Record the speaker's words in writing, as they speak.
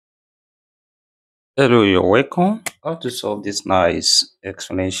Hello, you're welcome. How to solve this nice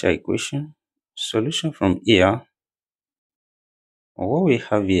exponential equation? Solution from here. What we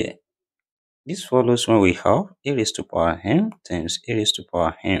have here, this follows when we have a raised to power m times a raised to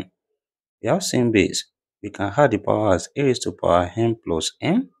power m. We have same base. We can add the power as a raised to power m plus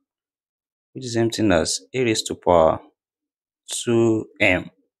m, which is same thing as a raised to power 2m.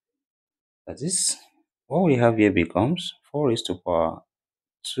 That is, what we have here becomes 4 raised to power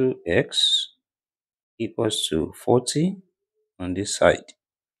 2x equals to 40 on this side.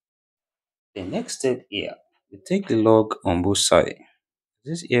 The next step here, we take the log on both sides.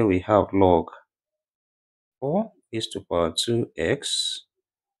 This here we have log 4 is to power 2x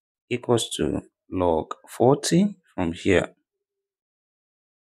equals to log 40 from here.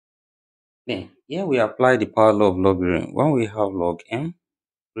 Then here we apply the power law of logarithm. When we have log m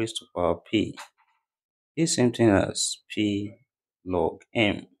raised to power p, is same thing as p log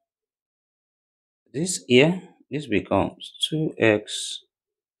m. This here, this becomes 2x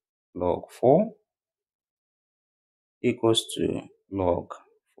log 4 equals to log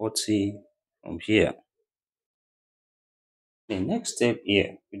 40 from here. The next step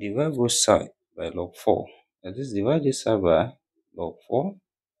here, we divide both sides by log 4. That is, divide this side by log 4.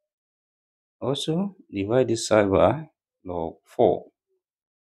 Also, divide this side by log 4.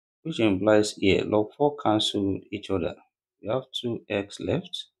 Which implies here, log 4 cancel each other. We have 2x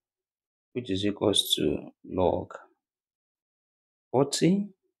left, which is equals to log 40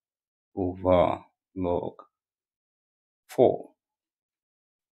 over log 4.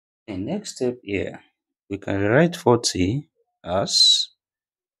 The next step here, we can rewrite 40 as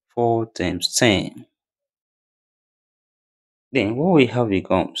 4 times 10. Then what we have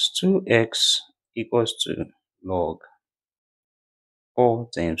becomes 2x equals to log 4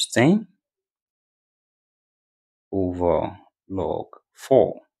 times 10 over log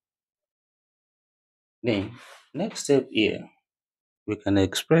 4. Then next step here, we can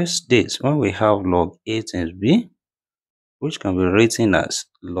express this when we have log a times b, which can be written as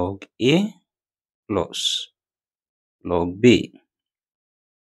log a plus log b.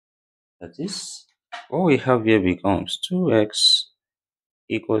 That is, what we have here becomes 2x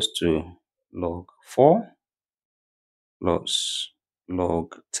equals to log 4 plus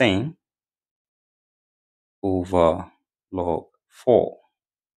log 10 over log 4.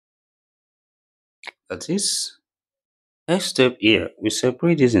 That is, next step here, we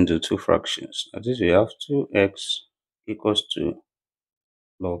separate this into two fractions. That is, we have 2x equals to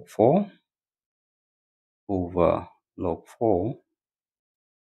log 4 over log 4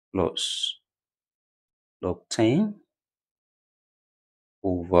 plus log 10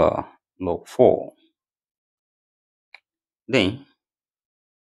 over log 4. Then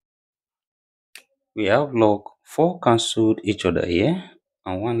we have log 4 cancelled each other here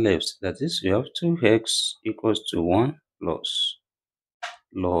and 1 left. That is, we have 2x equals to 1 plus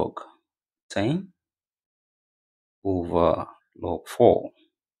log 10 over log 4.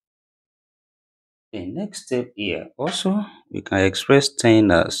 The next step here, also we can express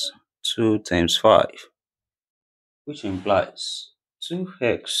 10 as 2 times 5, which implies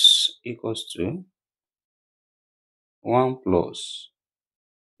 2x equals to 1 plus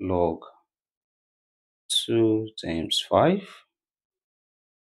log 2 times 5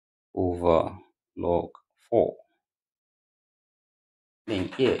 over log 4. Then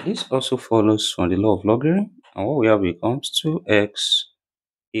here, this also follows from the law of logarithm, and what we have becomes 2x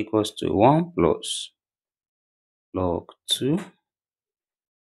equals to 1 plus log 2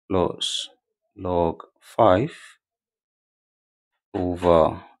 plus log 5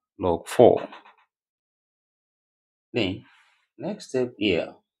 over log 4. Then next step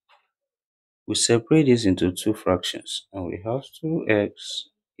here, we separate this into two fractions, and we have 2x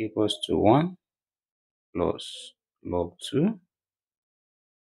equals to 1 plus log 2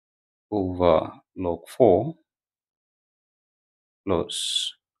 over log 4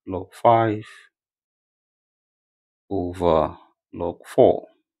 plus log 5 over log 4.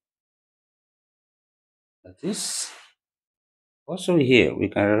 That is, also here we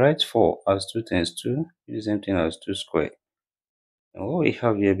can write 4 as 2 times 2, which is the same thing as 2 squared. And what we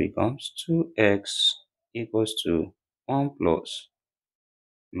have here becomes 2x equals to 1 plus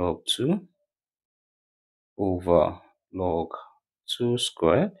log 2 over log 2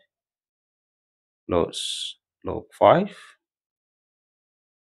 squared plus log 5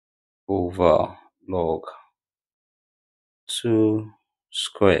 over log 2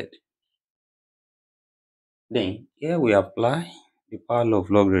 squared. Then here we apply the power law of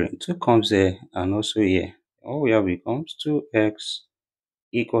logarithm. 2 comes here and also here. What we have becomes 2x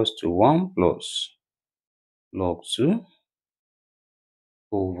equals to 1 plus log 2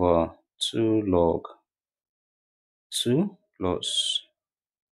 over 2 log 2 plus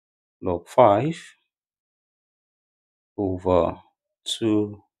log 5 over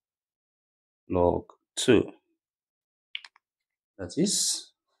 2 log 2. That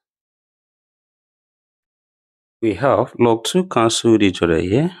is, we have log 2 cancelled each other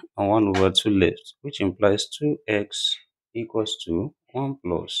here and 1 over 2 left, which implies 2x equals to 1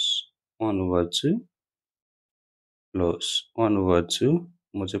 plus 1 over 2 plus 1 over 2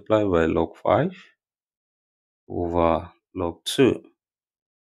 multiplied by log 5 over log 2.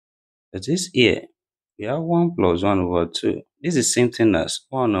 That is, here we have 1 plus 1 over 2. This is same thing as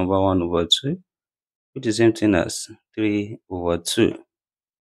 1 over 1 over 2, which is same thing as 3 over 2.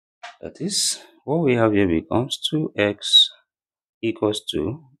 That is, what we have here becomes 2x equals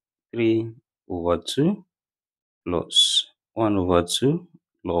to 3 over 2 plus 1 over 2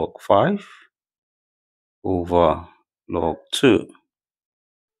 log 5 over log 2.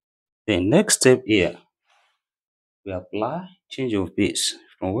 The next step here, we apply change of base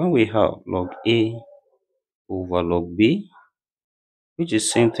from when we have log A over log B, which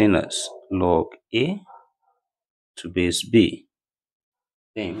is same thing as log A to base B.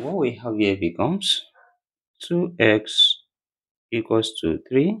 Then what we have here becomes 2x equals to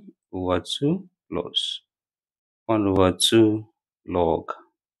 3 over 2 plus 1 over 2 log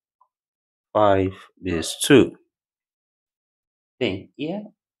 5 base 2. Then here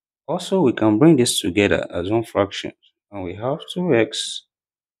also we can bring this together as one fraction, and we have 2x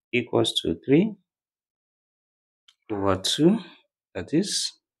equals to 3 over 2. That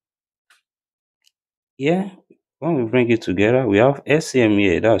is, here when we bring it together, we have LCM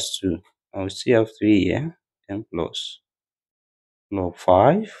here, that's 2, and we still have 3 here, then plus log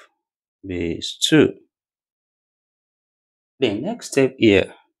 5 base 2. The next step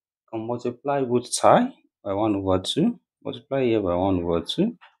here, can multiply both side by 1 over 2, multiply here by 1 over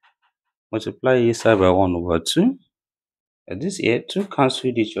 2, multiply here side by 1 over 2. And this here, 2 cancel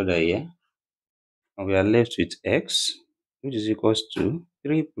each other here, and we are left with x, which is equals to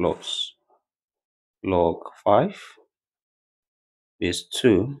 3 plus log 5 base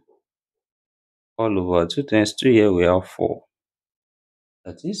 2 all over 2 times 2 here, we have 4.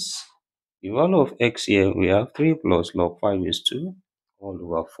 That is, the value of x here, we have 3 plus log 5 base 2 all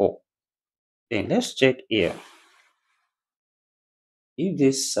over 4. Then let's check here if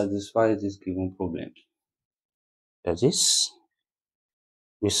this satisfies this given problem. That is,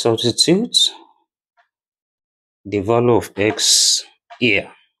 we substitute the value of x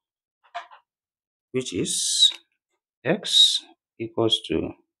here, which is x equals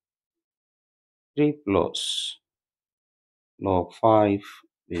to 3 plus log 5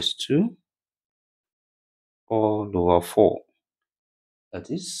 base 2 all over 4. That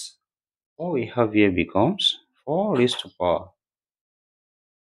is, what we have here becomes 4 raised to power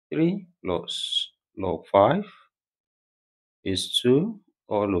 3 plus log 5 is 2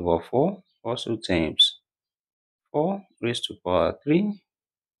 all over 4, also times 4 raised to power 3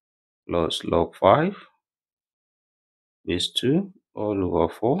 plus log 5 base 2 all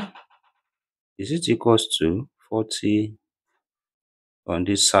over 4. Is it equals to 40 on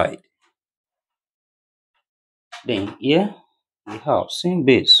this side? Then here we have same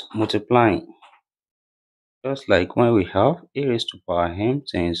base multiplying, just like when we have a raised to power m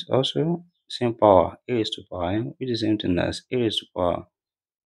times also same power a raised to power m, which is same thing as a raised to power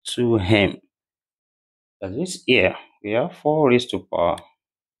 2m. That is, here we have 4 raised to power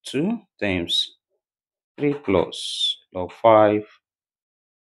 2 times 3 plus log 5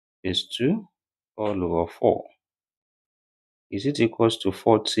 is 2 all over 4. Is it equals to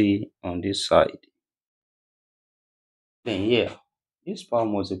 40 on this side? Then here, this power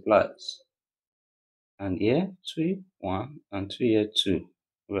multiplies, and here 2, 1, and 2 here 2.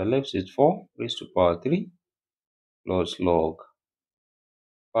 We are left with 4 raised to power 3 plus log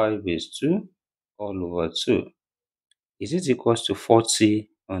 5 base 2 all over 2. Is it equals to 40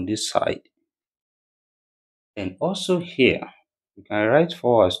 on this side? And also here, we can write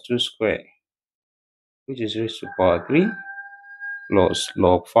 4 as 2 square, which is raised to power 3 plus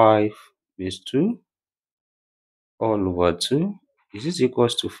log 5 base 2 all over 2. Is it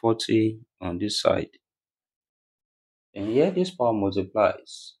equals to 40 on this side? And here this power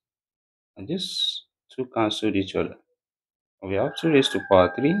multiplies, and these 2 cancel each other. We have 2 raised to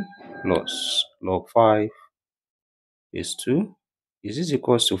power 3 plus log 5 base 2. Is this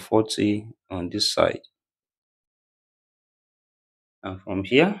equals to 40 on this side? And from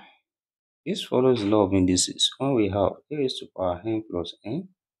here, this follows the law of indices. When we have a raised to power n plus n,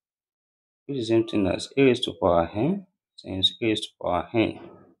 which is same thing as a raised to power n times a raised to power n.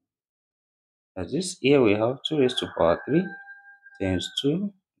 As this, here we have 2 raised to power 3 times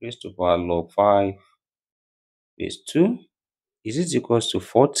 2 raised to power log 5 base 2 is it equals to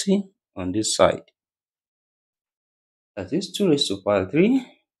 40 on this side. That is 2 raised to power 3.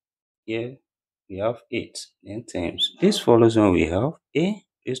 Here we have 8. Then times. This follows when we have a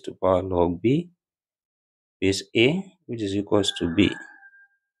raised to power log b base a, which is equals to b.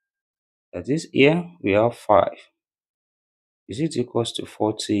 That is, here we have 5. Is it equals to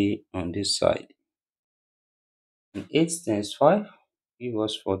 40 on this side? And 8 times 5 give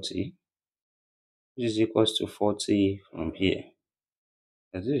us 40, which is equals to 40 from here.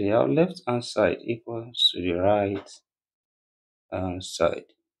 That is, we have left hand side equals to the right hand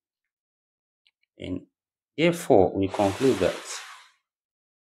side. And therefore, we conclude that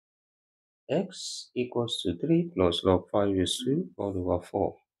x equals to 3 plus log 5 is 2 all over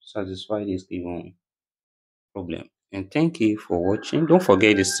 4. Satisfy this given problem. And thank you for watching. Don't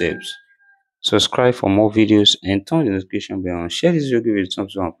forget the steps. Subscribe for more videos and turn the notification bell on. Share this video, give it a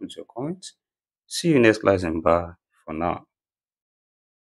thumbs up and put your comments. See you next class and bye for now.